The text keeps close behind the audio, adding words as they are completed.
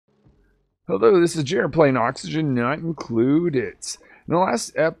Hello, this is Jared playing Oxygen Not Included. In the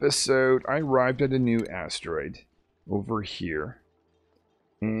last episode, I arrived at a new asteroid over here.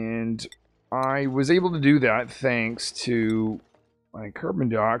 And I was able to do that thanks to my carbon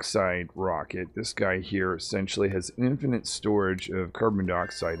dioxide rocket. This guy here essentially has infinite storage of carbon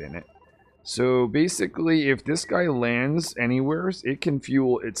dioxide in it. So basically, if this guy lands anywhere, it can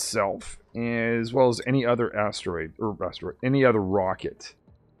fuel itself as well as any other any other rocket.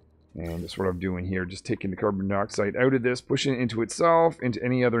 And that's what I'm doing here, just taking the carbon dioxide out of this, pushing it into itself, into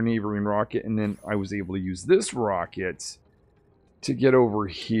any other neighboring rocket, and then I was able to use this rocket to get over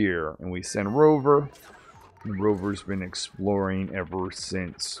here. And we sent a rover. The rover's been exploring ever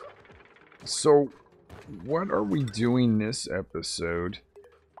since. So, what are we doing this episode?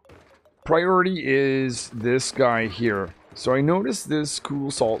 Priority is this guy here. So I noticed this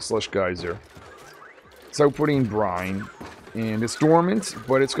cool salt slush geyser. It's outputting brine. And it's dormant,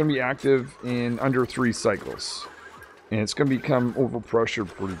 but it's going to be active in under 3 cycles. And it's going to become overpressured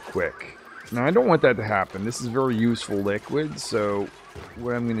pretty quick. Now, I don't want that to happen. This is very useful liquid, so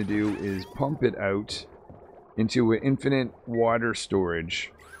what I'm going to do is pump it out into an infinite water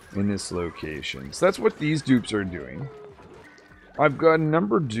storage in this location. So that's what these dupes are doing. I've got a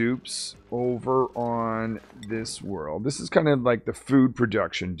number of dupes over on this world. This is kind of like the food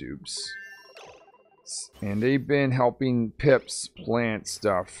production dupes. And they've been helping Pips plant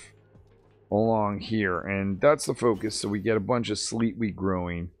stuff along here. And that's the focus, so we get a bunch of sleet wheat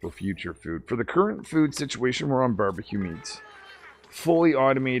growing for future food. For the current food situation, we're on barbecue meat. Fully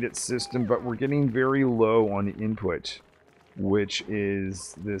automated system, but we're getting very low on the input, which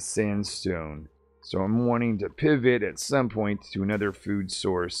is the sandstone. So I'm wanting to pivot at some point to another food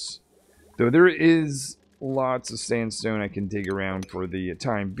source. Though there is lots of sandstone I can dig around for the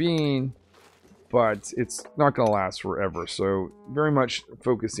time being, but it's not going to last forever. So very much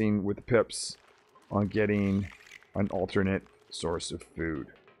focusing with the Pips on getting an alternate source of food.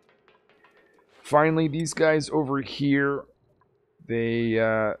 Finally, these guys over here,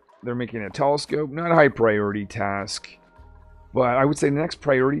 they're making a telescope. Not a high priority task, but I would say the next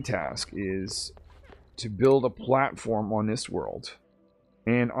priority task is to build a platform on this world.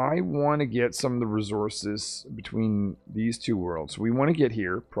 And I want to get some of the resources between these two worlds. So we want to get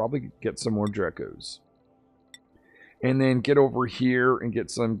here, probably get some more Dreckos. And then get over here and get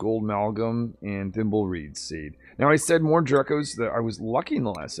some gold amalgam and thimbleweed seed. Now I said more Dreckos. That I was lucky in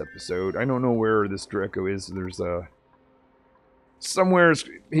the last episode. I don't know where this Drecko is. There's a... somewhere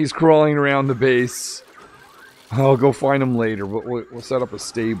he's crawling around the base. I'll go find him later. But we'll set up a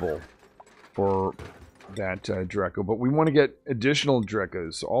stable for that Drecko, but we want to get additional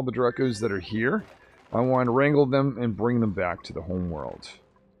Dreckos. So all the Dreckos that are here, I want to wrangle them and bring them back to the home world.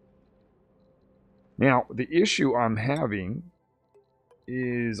 Now, the issue I'm having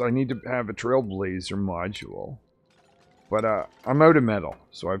is I need to have a Trailblazer module, but I'm out of metal,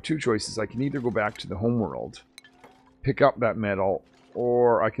 so I have two choices. I can either go back to the home world, pick up that metal,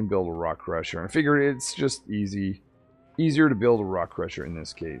 or I can build a rock crusher. And I figured it's just easier to build a rock crusher in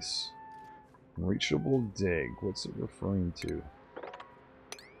this case. Reachable dig. What's it referring to?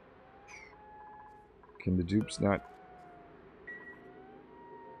 Can the dupes not...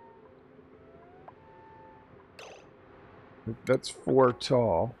 That's 4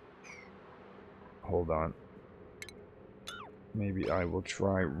 tall. Hold on. Maybe I will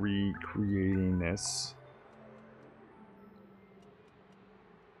try recreating this.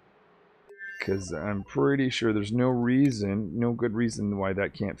 Because I'm pretty sure there's no good reason why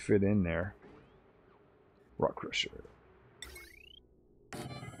that can't fit in there. Rock crusher.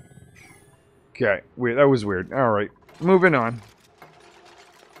 Okay, wait, that was weird. Alright, moving on.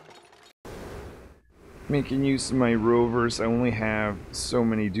 Making use of my rovers. I only have so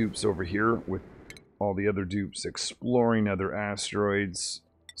many dupes over here with all the other dupes exploring other asteroids.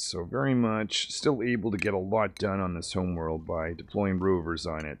 So very much still able to get a lot done on this homeworld by deploying rovers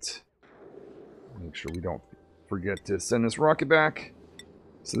on it. Make sure we don't forget to send this rocket back,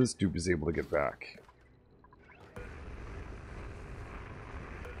 so this dupe is able to get back.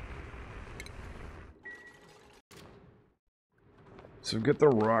 So we've got the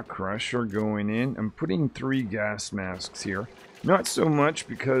rock crusher going in. I'm putting 3 gas masks here. Not so much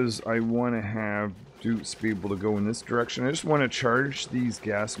because I want to have dupes be able to go in this direction. I just want to charge these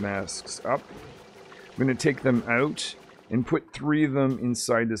gas masks up. I'm going to take them out and put 3 of them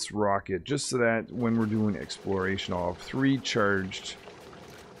inside this rocket, just so that when we're doing exploration, I'll have 3 charged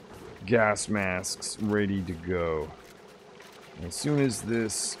gas masks ready to go. As soon as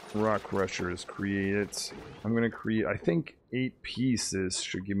this rock crusher is created, I'm going to create, I think 8 pieces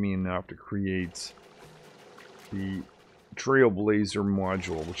should give me enough to create the Trailblazer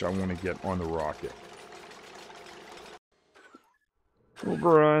module, which I want to get on the rocket.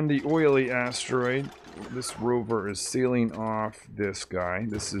 Over on the oily asteroid, this rover is sailing off this guy.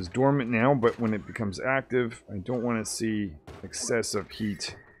 This is dormant now, but when it becomes active, I don't want to see excessive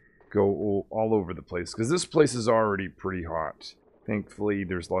heat go all over the place, because this place is already pretty hot. Thankfully,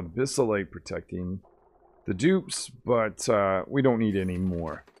 there's a lot of Bissolite protecting the dupes, but we don't need any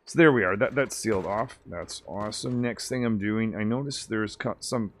more. So there we are. That's sealed off. That's awesome. Next thing I'm doing, I noticed there's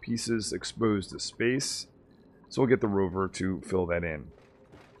some pieces exposed to space. So we'll get the rover to fill that in.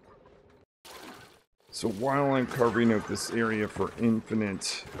 So while I'm carving out this area for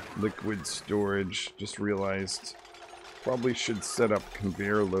infinite liquid storage, just realized probably should set up a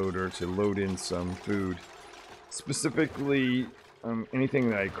conveyor loader to load in some food. Specifically, anything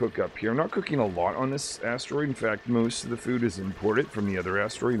that I cook up here. I'm not cooking a lot on this asteroid. In fact, most of the food is imported from the other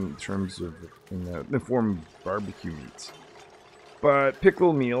asteroid in terms of in the form of barbecue meats. But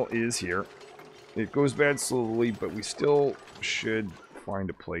pickle meal is here. It goes bad slowly, but we still should find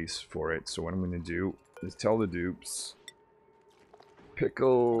a place for it. So what I'm going to do is tell the dupes,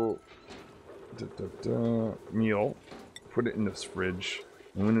 pickle meal, put it in this fridge.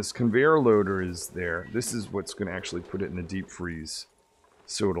 And when this conveyor loader is there, this is what's going to actually put it in the deep freeze,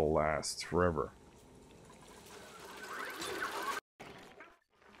 so it'll last forever.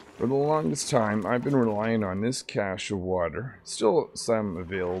 For the longest time, I've been relying on this cache of water. Still some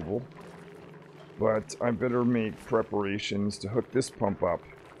available, but I better make preparations to hook this pump up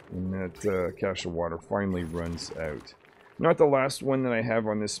when that cache of water finally runs out. Not the last one that I have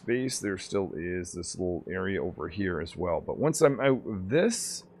on this base. There still is this little area over here as well. But once I'm out of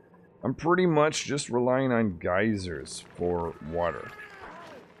this, I'm pretty much just relying on geysers for water.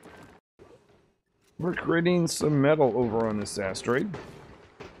 We're creating some metal over on this asteroid.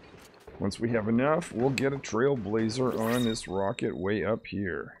 Once we have enough, we'll get a trailblazer on this rocket way up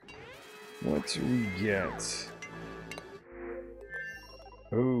here. What do we get?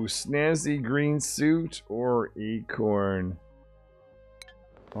 Oh, snazzy green suit or acorn?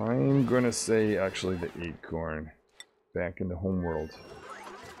 I'm gonna say actually the acorn. Back in the homeworld.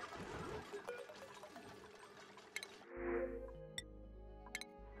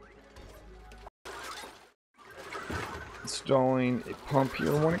 Installing a pump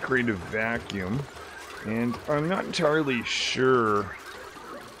here. I want to create a vacuum. And I'm not entirely sure.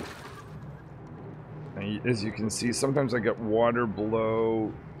 As you can see, sometimes I get water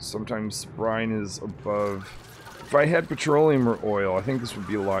below, sometimes brine is above. If I had petroleum or oil, I think this would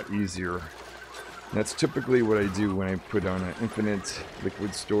be a lot easier. That's typically what I do when I put on an infinite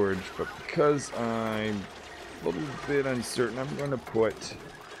liquid storage, but because I'm a little bit uncertain, I'm going to put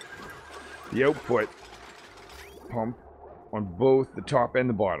the output pump on both the top and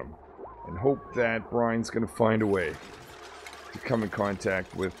the bottom, and hope that brine's going to find a way to come in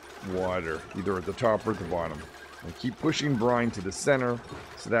contact with water, either at the top or at the bottom. And keep pushing brine to the center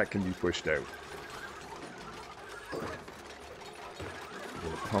so that can be pushed out.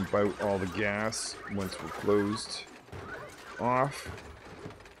 We'll pump out all the gas once we're closed off.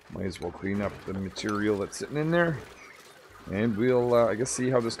 Might as well clean up the material that's sitting in there. And we'll, I guess,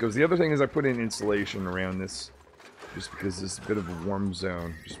 see how this goes. The other thing is I put in insulation around this just because it's a bit of a warm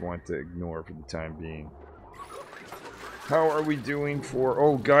zone. Just want to ignore for the time being. How are we doing for...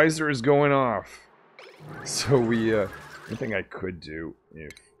 Oh, geyser is going off. So we, one thing I could do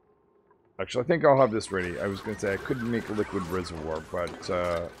if... Actually, I think I'll have this ready. I was going to say I could make a liquid reservoir,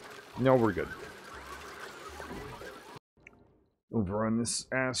 but, no, we're good. Over on this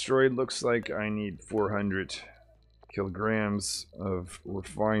asteroid, looks like I need 400 kilograms of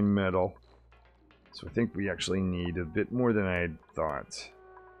refined metal. So I think we actually need a bit more than I had thought.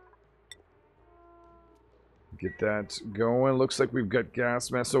 Get that going. Looks like we've got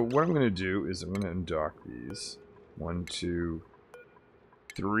gas mask. So what I'm going to do is I'm going to undock these. 1, 2,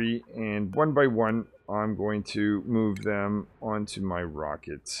 3. And one by one, I'm going to move them onto my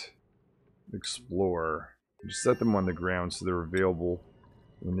rocket explorer. Just set them on the ground so they're available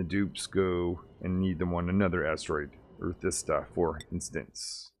when the dupes go and need them on another asteroid. Earthista, for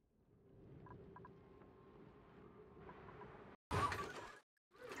instance.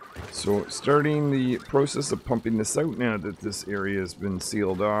 So, starting the process of pumping this out now that this area has been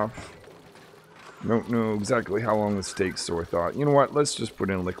sealed off. Don't know exactly how long this takes, so I thought, you know what, let's just put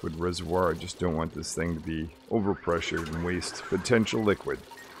in a liquid reservoir. I just don't want this thing to be overpressured and waste potential liquid.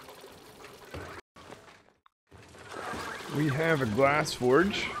 We have a glass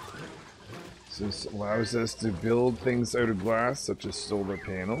forge. So this allows us to build things out of glass, such as solar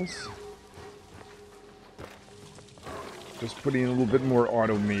panels. Just putting a little bit more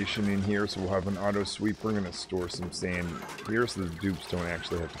automation in here, so we'll have an auto sweep. We're going to store some sand here so the dupes don't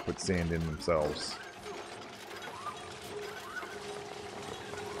actually have to put sand in themselves.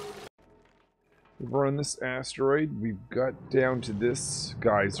 Over on this asteroid, we've got down to this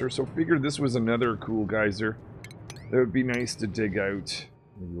geyser, so figured this was another cool geyser that would be nice to dig out.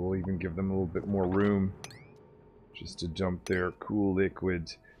 Maybe we'll even give them a little bit more room just to dump their cool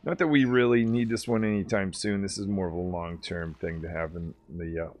liquid. Not that we really need this one anytime soon. This is more of a long-term thing to have in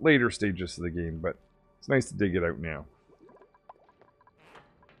the later stages of the game, but it's nice to dig it out now.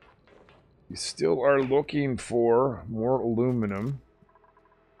 We still are looking for more aluminum.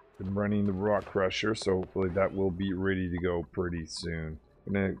 Been running the rock crusher, so hopefully that will be ready to go pretty soon.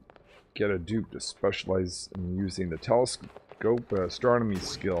 Gonna get a dupe to specialize in using the telescope astronomy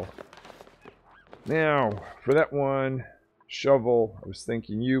skill. Now, for that one, shovel, I was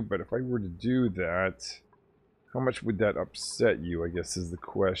thinking you, but if I were to do that, how much would that upset you, I guess is the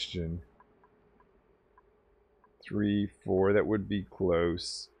question. 3, 4, that would be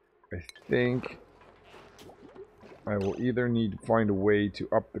close. I think I will either need to find a way to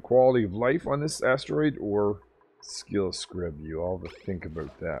up the quality of life on this asteroid or skill scrub you. I'll have to think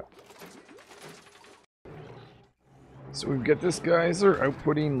about that. So we've got this geyser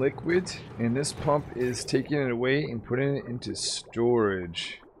outputting liquid, and this pump is taking it away and putting it into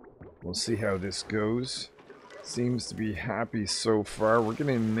storage. We'll see how this goes. Seems to be happy so far. We're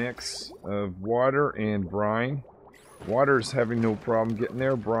getting a mix of water and brine. Water's having no problem getting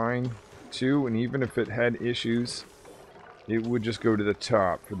there. Brine too, and even if it had issues, it would just go to the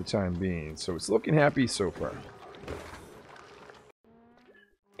top for the time being. So it's looking happy so far.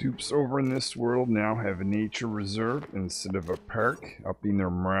 Dupes over in this world now have a nature reserve instead of a park, upping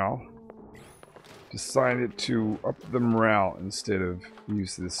their morale. Decided to up the morale instead of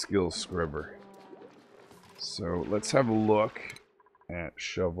use the skill scrubber. So let's have a look at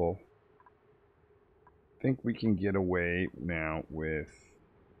shovel. I think we can get away now with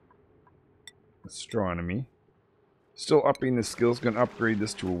astronomy. Still upping the skills, going to upgrade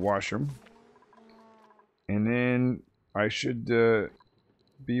this to a washroom. And then I should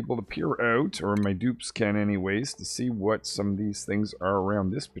be able to peer out, or my dupes can anyways, to see what some of these things are around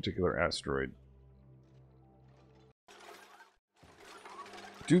this particular asteroid.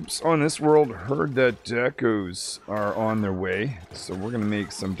 Dupes on this world heard that Dreckos are on their way, so we're going to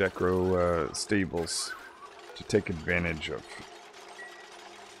make some Drecko stables to take advantage of.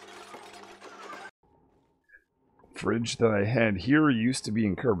 Fridge that I had here used to be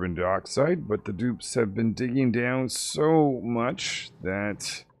in carbon dioxide, but the dupes have been digging down so much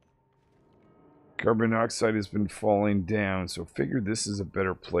that carbon dioxide has been falling down, so figured this is a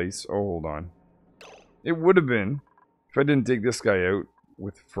better place. Oh, hold on. It would have been if I didn't dig this guy out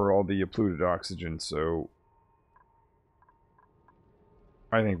for all the polluted oxygen, so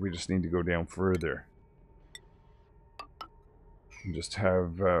I think we just need to go down further and just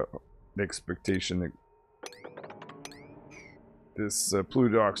have the expectation that this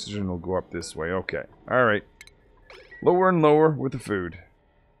polluted oxygen will go up this way. Okay. Alright. Lower and lower with the food.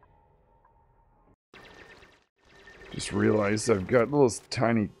 Just realized I've got a little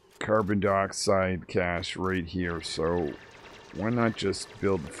tiny carbon dioxide cache right here, so why not just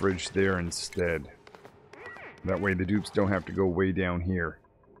build the fridge there instead? That way the dupes don't have to go way down here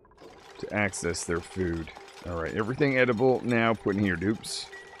to access their food. Alright, everything edible now put in here, dupes.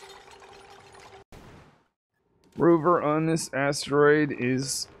 Rover on this asteroid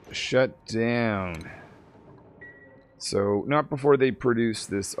is shut down. So, not before they produce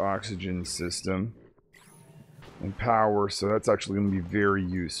this oxygen system and power, so that's actually going to be very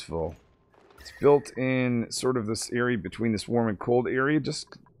useful. It's built in sort of this area between this warm and cold area,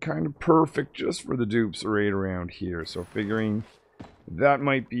 just kind of perfect just for the dupes right around here. So figuring that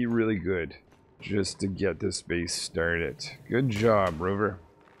might be really good just to get this base started. Good job, Rover.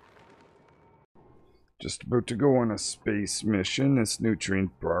 Just about to go on a space mission. This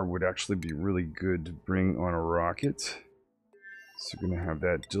nutrient bar would actually be really good to bring on a rocket. So we're going to have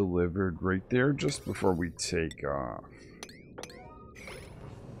that delivered right there just before we take off.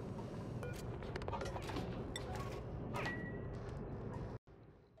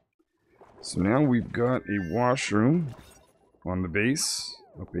 So now we've got a washroom on the base,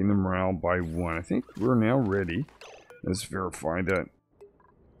 upping the morale by 1. I think we're now ready. Let's verify that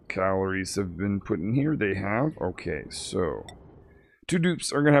calories have been put in here. They have. Okay, so 2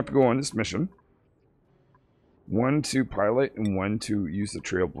 dupes are going to have to go on this mission. 1 to pilot and 1 to use the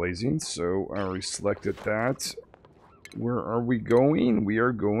trailblazing. So I already selected that. Where are we going? We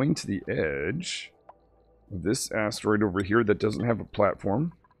are going to the edge of this asteroid over here that doesn't have a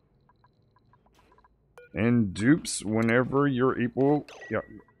platform. And dupes, whenever you're able... Yeah,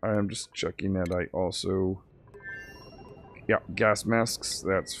 I'm just checking that I also... Yeah, gas masks,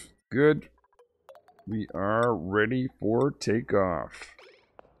 that's good. We are ready for takeoff.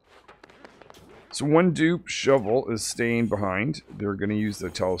 So one dupe, Shovel, is staying behind. They're going to use the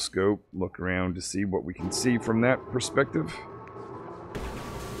telescope, look around to see what we can see from that perspective.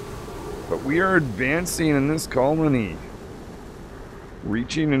 But we are advancing in this colony.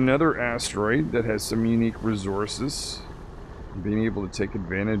 Reaching another asteroid that has some unique resources. Being able to take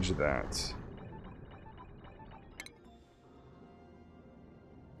advantage of that.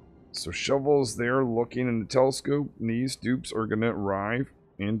 So Shovel's there looking in the telescope. And these dupes are going to arrive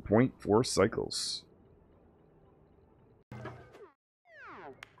in 0.4 cycles.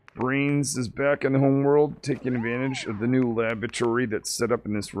 Brains is back in the homeworld, taking advantage of the new laboratory that's set up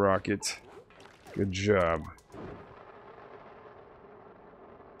in this rocket. Good job.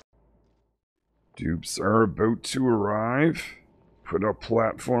 Dupes are about to arrive. Put a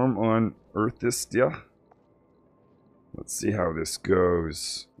platform on Earthista. Let's see how this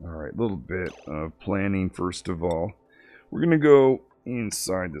goes. Alright, a little bit of planning first of all. We're going to go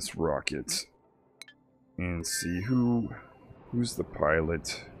inside this rocket and see who's the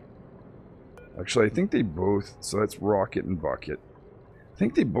pilot. Actually, I think they both, so that's Rocket and Bucket. I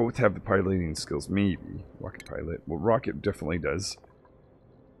think they both have the piloting skills, maybe. Rocket pilot. Well, Rocket definitely does.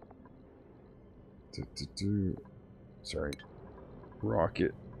 Sorry.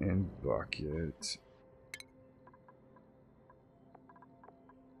 Rocket and Bucket.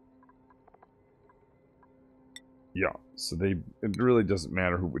 Yeah, so it really doesn't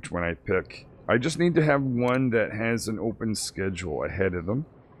matter which one I pick. I just need to have one that has an open schedule ahead of them.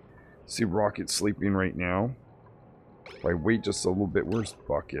 See Rocket sleeping right now. If I wait just a little bit, where's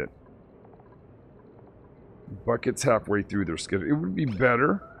Bucket? Bucket's halfway through their schedule. It would be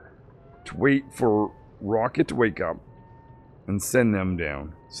better to wait for Rocket to wake up and send them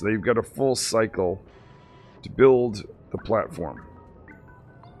down. So they've got a full cycle to build the platform.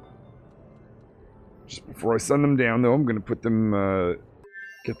 Just before I send them down, though, I'm going to put them,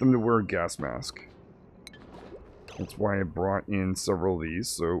 get them to wear a gas mask. That's why I brought in several of these.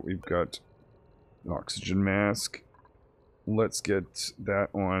 So we've got an oxygen mask. Let's get that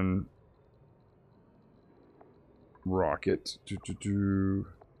on Rocket.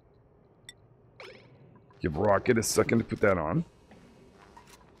 Give Rocket a second to put that on.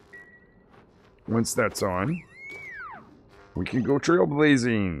 Once that's on, we can go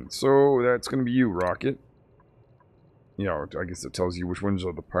trailblazing. So that's going to be you, Rocket. Yeah, I guess it tells you which ones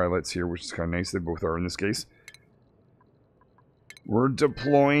are the pilots here, which is kind of nice. They both are in this case. We're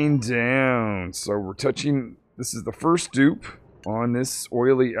deploying down. So we're touching... This is the first dupe on this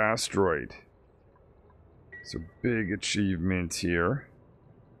oily asteroid. It's a big achievement here.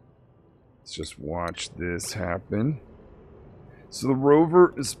 Let's just watch this happen. So the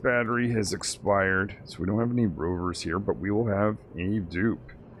rover's battery has expired. So we don't have any rovers here, but we will have a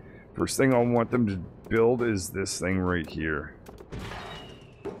dupe. First thing I want them to build is this thing right here.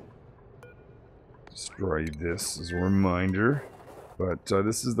 Destroy this as a reminder. But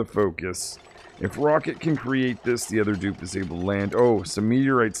this is the focus. If Rocket can create this, the other dupe is able to land. Oh, some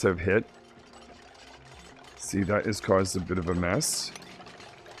meteorites have hit. See, that has caused a bit of a mess.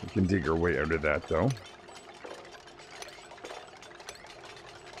 We can dig our way out of that, though.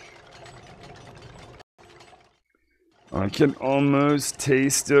 I can almost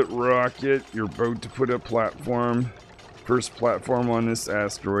taste it, Rocket. You're about to put a platform. First platform on this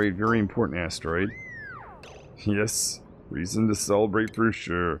asteroid. Very important asteroid. Yes, reason to celebrate for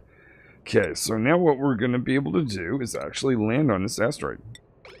sure. Okay, so now what we're going to be able to do is actually land on this asteroid.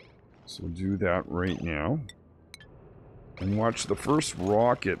 So we'll do that right now. And watch the first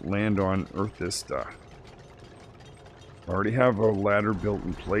rocket land on Earthista. I already have a ladder built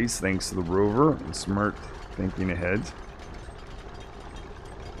in place thanks to the rover and smart thinking ahead.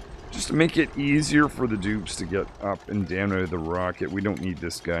 Just to make it easier for the dupes to get up and down out of the rocket. We don't need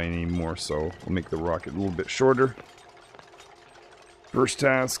this guy anymore, so we'll make the rocket a little bit shorter. First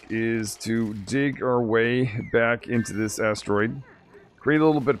task is to dig our way back into this asteroid. Create a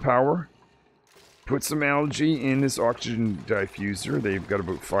little bit of power. Put some algae in this oxygen diffuser. They've got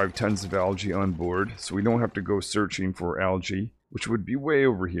about 5 tons of algae on board, so we don't have to go searching for algae, which would be way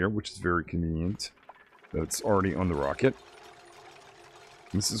over here, which is very convenient. That's already on the rocket.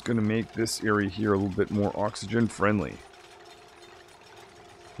 This is going to make this area here a little bit more oxygen friendly.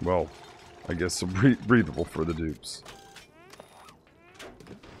 Well, I guess so breathable for the dupes.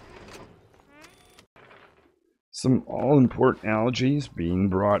 Some all-important algae is being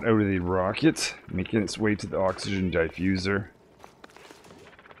brought out of the rocket, making its way to the oxygen diffuser.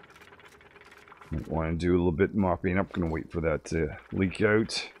 Might want to do a little bit mopping up. Gonna wait for that to leak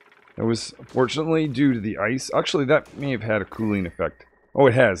out. That was fortunately due to the ice. Actually, that may have had a cooling effect. Oh,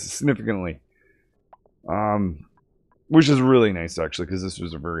 it has, significantly. Which is really nice, actually, because this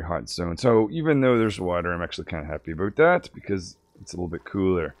was a very hot zone. So, even though there's water, I'm actually kind of happy about that, because it's a little bit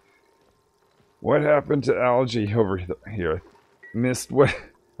cooler. What happened to algae over here? Missed what?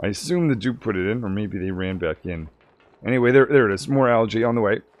 I assume the dupe put it in, or maybe they ran back in. Anyway, there it is. More algae on the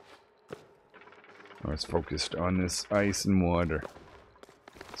way. I was focused on this ice and water.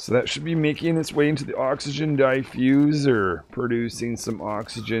 So that should be making its way into the oxygen diffuser, producing some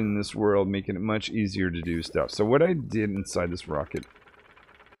oxygen in this world, making it much easier to do stuff. So what I did inside this rocket...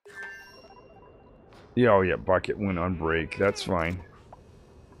 Yeah, oh yeah, bucket went on break. That's fine.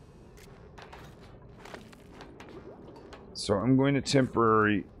 So I'm going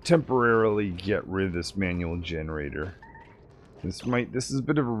to temporarily get rid of this manual generator. This is a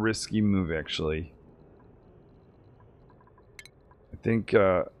bit of a risky move, actually. I think,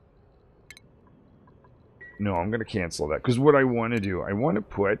 no, I'm going to cancel that. Because what I want to do, I want to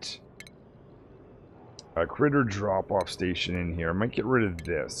put a critter drop-off station in here. I might get rid of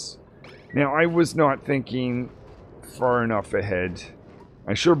this. Now, I was not thinking far enough ahead.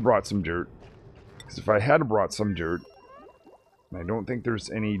 I should have brought some dirt. Because if I had brought some dirt, I don't think there's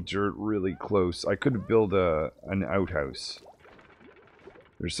any dirt really close. I could build an outhouse.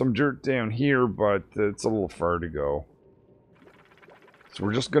 There's some dirt down here, but it's a little far to go. So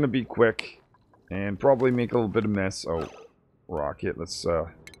we're just going to be quick and probably make a little bit of mess. Oh, rocket, let's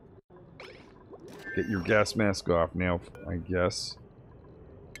get your gas mask off now, I guess.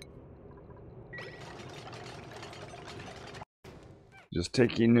 Just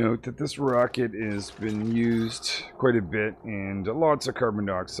taking note that this rocket has been used quite a bit and lots of carbon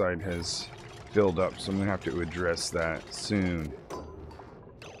dioxide has filled up, so I'm going to have to address that soon.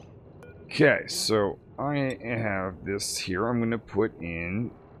 Okay, so I have this here. I'm going to put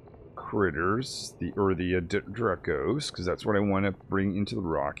in critters, the Dreckos, because that's what I want to bring into the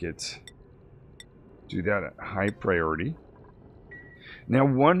rocket. Do that at high priority. Now,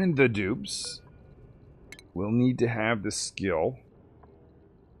 one of the dupes will need to have the skill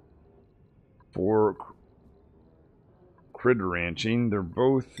for critter ranching. They're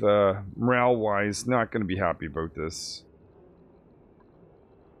both, morale-wise, not going to be happy about this.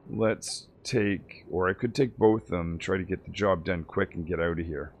 Let's take, or I could take both of them, try to get the job done quick and get out of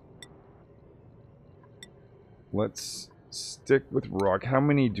here. Let's stick with rock. How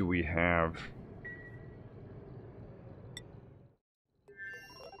many do we have?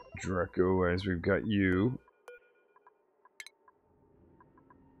 Drecko, as we've got you.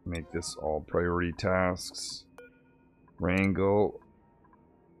 Make this all priority tasks. Wrangle.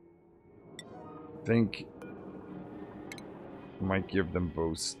 I think might give them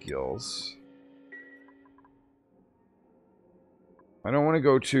both skills. I don't want to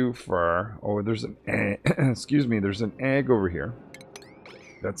go too far. Oh, there's an egg. Excuse me, there's an egg over here.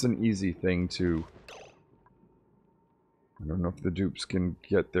 That's an easy thing to... I don't know if the dupes can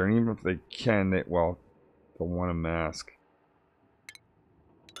get there. And even if they can, well, they'll want a mask.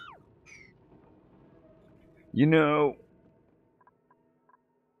 You know,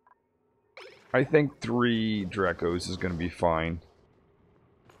 I think 3 Dreckos is going to be fine.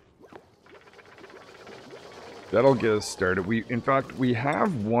 That'll get us started. In fact, we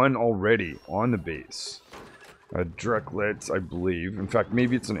have one already on the base. A Drecklet, I believe. In fact,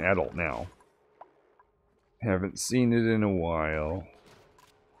 maybe it's an adult now. Haven't seen it in a while.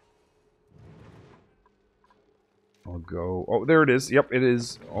 I'll go... Oh, there it is. Yep, it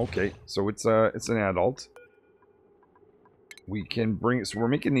is. Okay, so it's an adult. We can bring it... So we're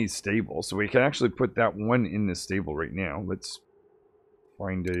making these stable. So we can actually put that one in the stable right now. Let's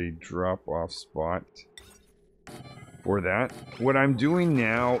find a drop-off spot for that. What I'm doing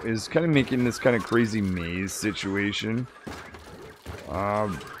now is kind of making this kind of crazy maze situation. I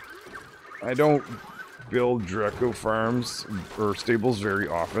don't build Drecko farms or stables very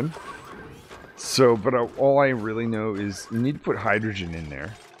often. So, but all I really know is you need to put hydrogen in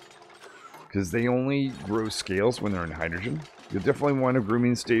there. Because they only grow scales when they're in hydrogen. You'll definitely want a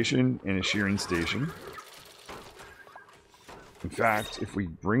grooming station and a shearing station. In fact, if we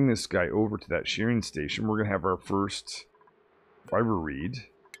bring this guy over to that shearing station, we're going to have our first fiber reed.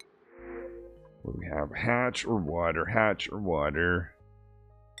 What do we have? Hatch or water? Hatch or water?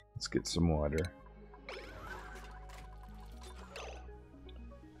 Let's get some water.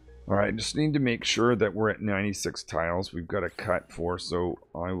 Alright, just need to make sure that we're at 96 tiles. We've got a cut for, so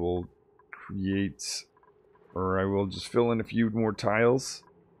I will create, or I will just fill in a few more tiles.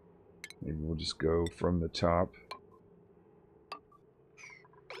 Maybe we'll just go from the top.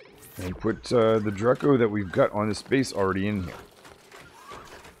 And put the Drecko that we've got on this base already in here.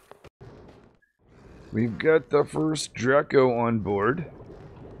 We've got the first Drecko on board.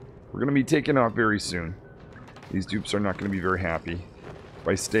 We're going to be taking off very soon. These dupes are not going to be very happy if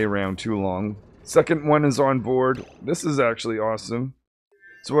I stay around too long. Second one is on board. This is actually awesome.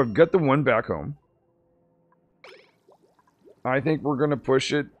 So I've got the one back home. I think we're going to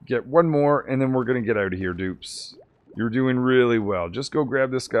push it, get one more, and then we're going to get out of here, dupes. You're doing really well. Just go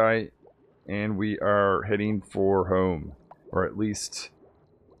grab this guy, and we are heading for home. Or at least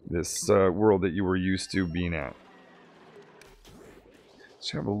this world that you were used to being at.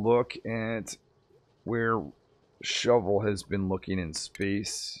 Let's have a look at where Shovel has been looking in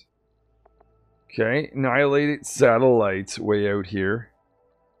space. Okay, annihilated satellites way out here.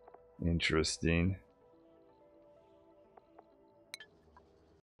 Interesting.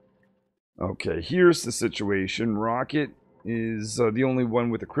 Okay, here's the situation. Rocket is the only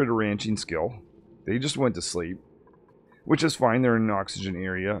one with a critter ranching skill. They just went to sleep, which is fine. They're in an oxygen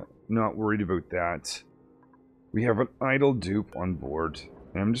area. Not worried about that. We have an idle dupe on board,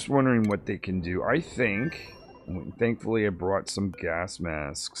 and I'm just wondering what they can do. I think, thankfully I brought some gas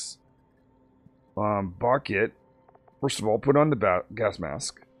masks. Bucket, first of all, put on the gas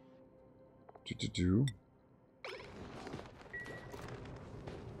mask.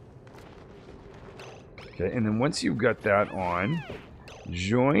 Okay, and then once you've got that on,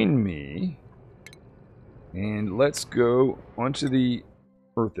 join me, and let's go onto the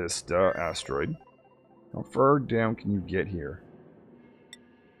Earthista asteroid. How far down can you get here?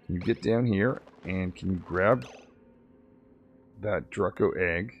 Can you get down here, and can you grab that Drecko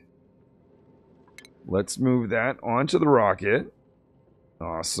egg? Let's move that onto the rocket.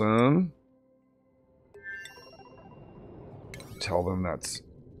 Awesome. Tell them that's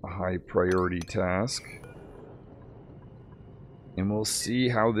a high priority task. And we'll see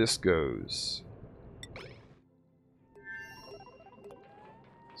how this goes.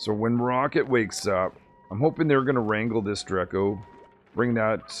 So when Rocket wakes up, I'm hoping they're going to wrangle this Drecko, bring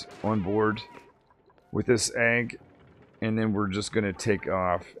that on board with this egg, and then we're just going to take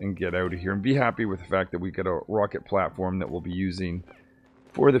off and get out of here and be happy with the fact that we got a rocket platform that we'll be using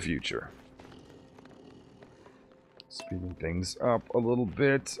for the future. Speeding things up a little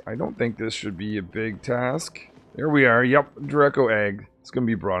bit. I don't think this should be a big task. There we are. Yep, Drecko egg. It's going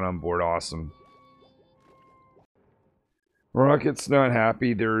to be brought on board. Awesome. Rocket's not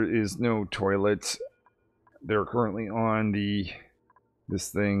happy. There is no toilet. They're currently on this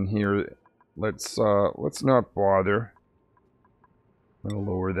thing here. Let's not bother. I'm going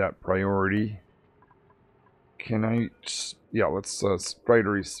to lower that priority. Can I... Yeah, let's...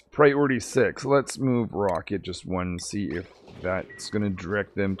 priority 6. Let's move Rocket just one and see if that's going to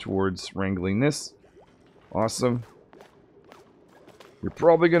direct them towards wrangling this. Awesome. You're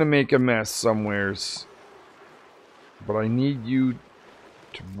probably going to make a mess somewheres. But I need you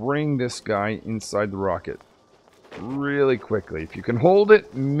to bring this guy inside the rocket. Really quickly. If you can hold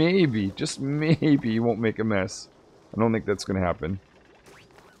it, maybe, just maybe you won't make a mess. I don't think that's going to happen.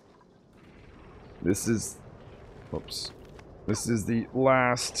 This is... Oops. This is the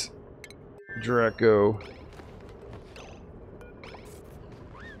last Drecko.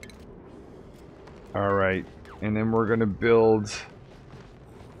 Alright. And then we're going to build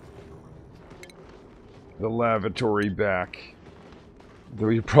the lavatory back. Though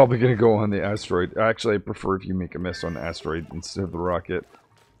you're probably going to go on the asteroid. Actually, I prefer if you make a mess on the asteroid instead of the rocket.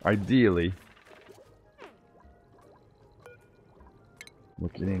 Ideally.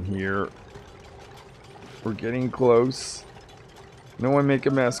 Looking in here. We're getting close. No one make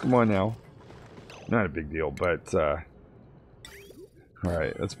a mess. Come on now. Not a big deal, but...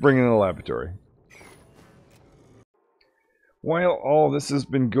 Alright, let's bring in the lavatory. While all this has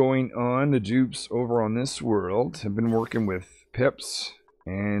been going on, the dupes over on this world have been working with pips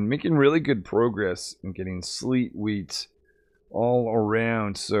and making really good progress in getting sleet wheat all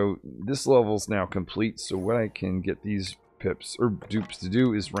around. So this level's now complete. So what I can get these pips or dupes to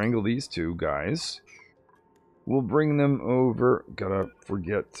do is wrangle these two guys. We'll bring them over. Gotta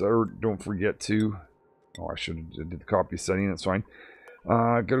forget, or don't forget to. Oh, I should have did the copy setting. That's fine.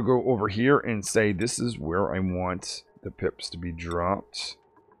 Gotta go over here and say this is where I want the pips to be dropped.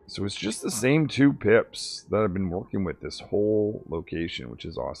 So it's just the same two pips that I've been working with this whole location, which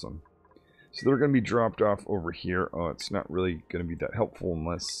is awesome. So they're going to be dropped off over here. Oh, it's not really going to be that helpful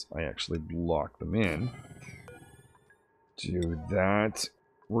unless I actually block them in. Do that.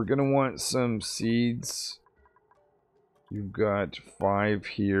 We're going to want some seeds. You've got 5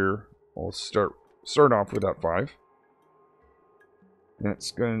 here. I'll start off with that 5.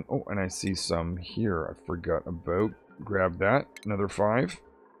 That's going. Oh, and I see some here I forgot about. Grab that. Another 5.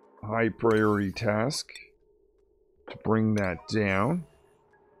 high priority task to bring that down.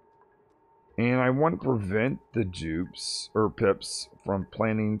 And I want to prevent the dupes, or pips, from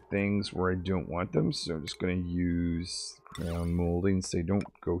planting things where I don't want them. So I'm just going to use ground molding. Say don't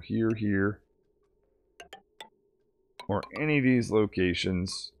go here, here, or any of these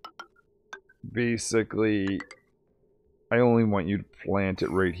locations. Basically, I only want you to plant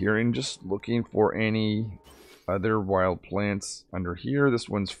it right here. And just looking for any other wild plants under here. This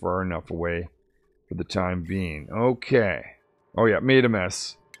one's far enough away for the time being. Okay. Oh yeah, made a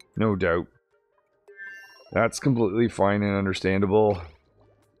mess. No doubt. That's completely fine and understandable.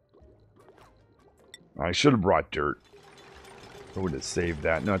 I should have brought dirt. I would have saved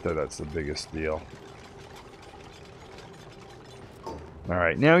that. Not that that's the biggest deal.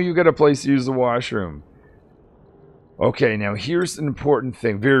 Alright, now you got a place to use the washroom. Okay, now here's an important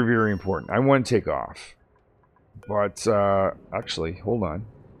thing. Very, very important. I want to take off. But, actually, hold on.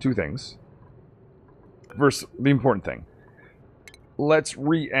 Two things. First, the important thing. Let's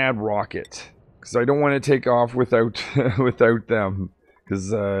re-add rocket. Because I don't want to take off without without them.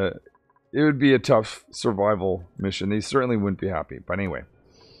 Because it would be a tough survival mission. They certainly wouldn't be happy. But anyway.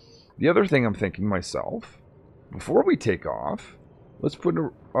 The other thing I'm thinking myself. Before we take off, let's put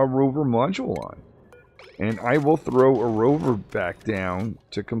a rover module on. And I will throw a rover back down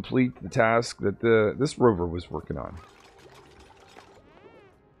to complete the task that this rover was working on.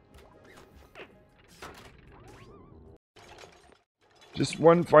 Just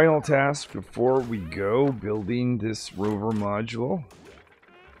one final task before we go building this rover module.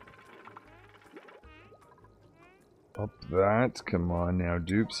 Up that. Come on now,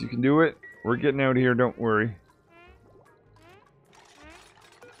 dupes. You can do it. We're getting out of here, don't worry.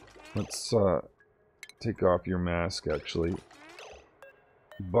 Let's take off your mask, actually.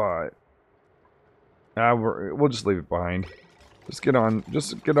 But we'll just leave it behind. Just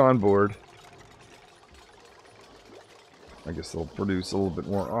get on board. I guess they'll produce a little bit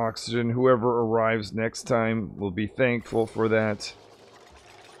more oxygen. Whoever arrives next time will be thankful for that.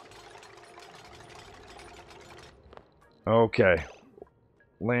 Okay.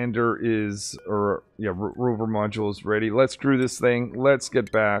 Lander is, rover module is ready. Let's crew this thing. Let's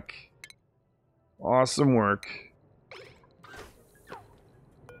get back. Awesome work.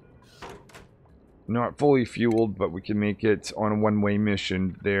 Not fully fueled, but we can make it on a one-way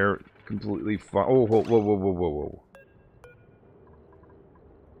mission there. Completely fine. Oh, whoa, whoa, whoa, whoa, whoa, whoa.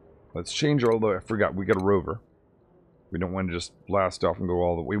 Let's change our, although I forgot, we got a rover. We don't want to just blast off and go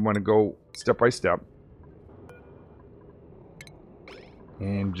all the way. We want to go step by step.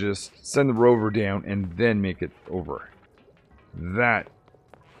 And just send the rover down and then make it over. That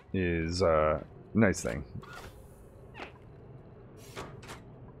is a nice thing.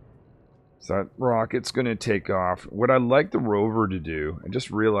 So that rocket's going to take off. What I'd like the rover to do, I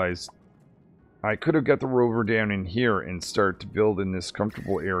just realized I could have got the rover down in here and start to build in this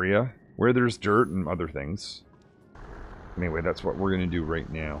comfortable area where there's dirt and other things. Anyway, that's what we're going to do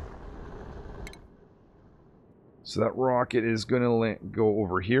right now. So that rocket is going to go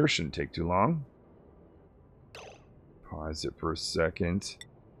over here. Shouldn't take too long. Pause it for a second.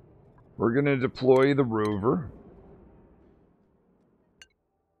 We're going to deploy the rover.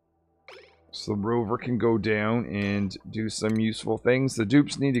 So the rover can go down and do some useful things. The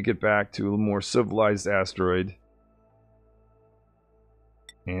dupes need to get back to a more civilized asteroid.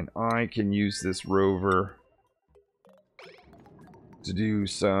 And I can use this rover to do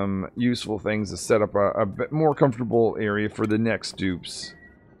some useful things to set up a bit more comfortable area for the next dupes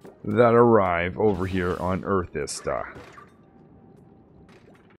that arrive over here on Earthista.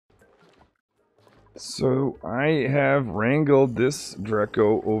 So I have wrangled this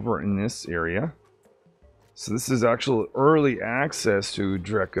Drecko over in this area. So this is actual early access to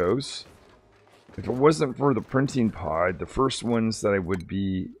Dreckos. If it wasn't for the printing pod, the first ones that I would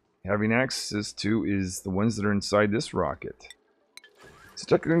be having access to is the ones that are inside this rocket. So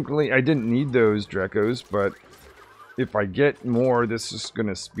technically I didn't need those Dreckos, but if I get more, this is going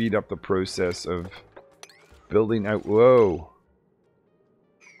to speed up the process of building out. Whoa.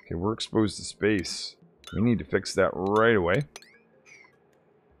 Okay, we're exposed to space. We need to fix that right away.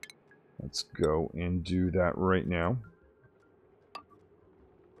 Let's go and do that right now.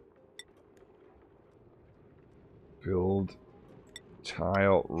 Build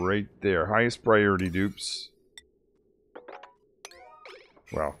tile right there. Highest priority, dupes.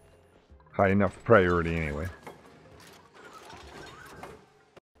 Well, high enough priority anyway.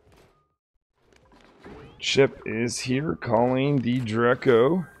 Chip is here calling the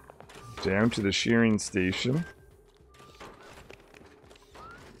Drecko down to the shearing station.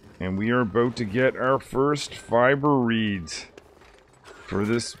 And we are about to get our first fiber reads. for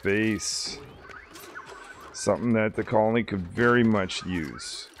this base. Something that the colony could very much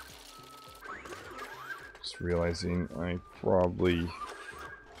use. Just realizing I probably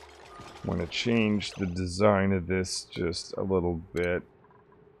want to change the design of this just a little bit.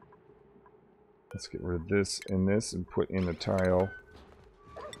 Let's get rid of this and put in a tile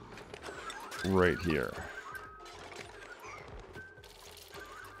right here.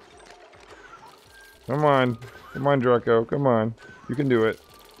 Come on. Come on, Drecko. Come on. You can do it.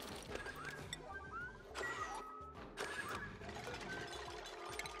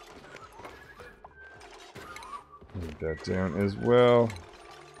 Move that down as well.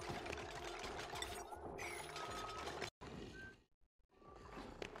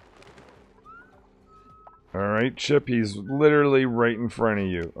 Alright, Chip, he's literally right in front of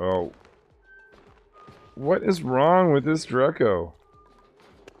you. Oh. What is wrong with this Drecko?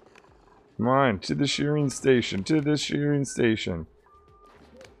 Come on, to the shearing station, to the shearing station.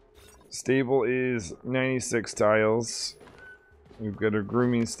 Stable is 96 tiles. We've got a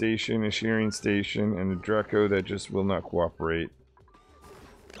grooming station, a shearing station, and a Drecko that just will not cooperate.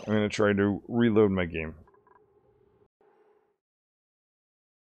 I'm going to try to reload my game.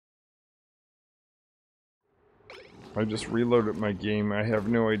 I just reloaded my game. I have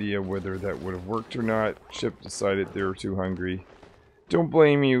no idea whether that would have worked or not. Chip decided they were too hungry. Don't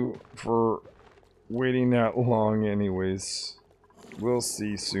blame you for waiting that long anyways. We'll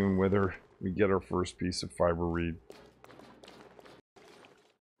see soon whether we get our first piece of fiber reed.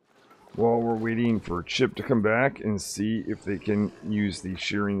 While we're waiting for Chip to come back and see if they can use the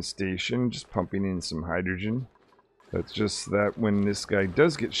shearing station, just pumping in some hydrogen. That's just that when this guy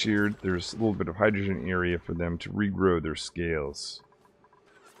does get sheared, there's a little bit of hydrogen area for them to regrow their scales.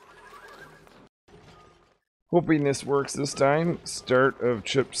 Hoping this works this time. Start of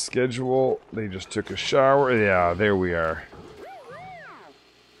Chip's schedule. They just took a shower. Yeah, there we are.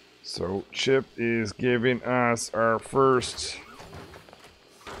 So Chip is giving us our first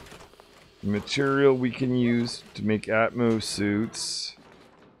material we can use to make Atmo suits.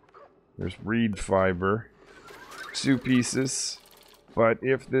 There's reed fiber. 2 pieces. But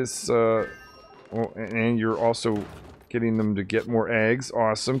if this... and you're also getting them to get more eggs.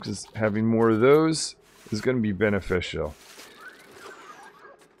 Awesome, because having more of those is going to be beneficial.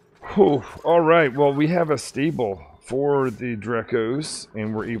 Whew. Alright, well we have a stable for the Dreckos,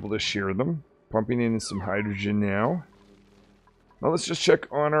 and we're able to shear them. Pumping in some hydrogen now. Now let's just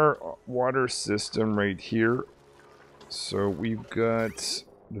check on our water system right here. So we've got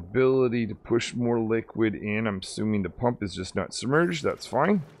the ability to push more liquid in. I'm assuming the pump is just not submerged. That's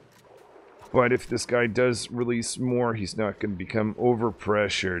fine. But if this guy does release more, he's not going to become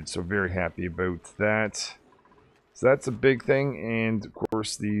overpressured. So very happy about that. So that's a big thing. And of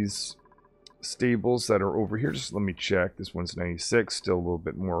course these stables that are over here. Just let me check. This one's 96. Still a little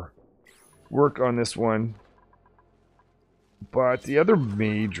bit more work on this one. But the other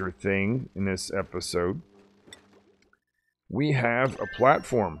major thing in this episode, we have a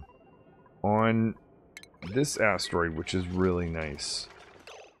platform on this asteroid, which is really nice.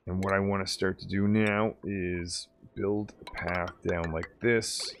 And what I want to start to do now is build a path down like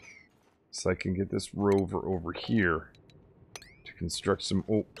this, so I can get this rover over here to construct some...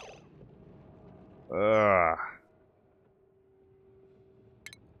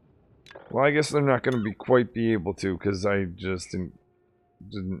 Well, I guess they're not going to quite be able to, because I just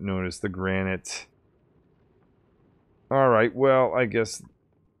didn't notice the granite. Alright, well, I guess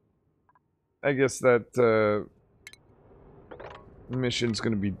that mission's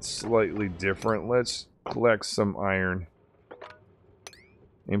going to be slightly different. Let's collect some iron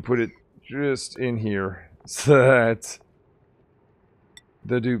and put it just in here so that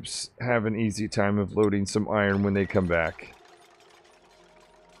the dupes have an easy time of loading some iron when they come back.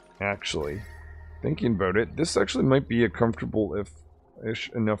 Actually, thinking about it, this actually might be a comfortable-ish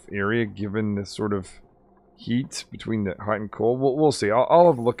enough area given the sort of heat between the hot and cold. We'll see. I'll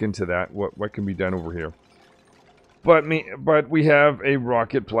have a look into that, what can be done over here. But we have a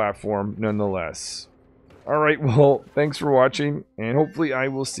rocket platform nonetheless. Alright, well, thanks for watching, and hopefully I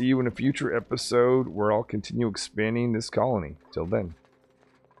will see you in a future episode where I'll continue expanding this colony. Till then.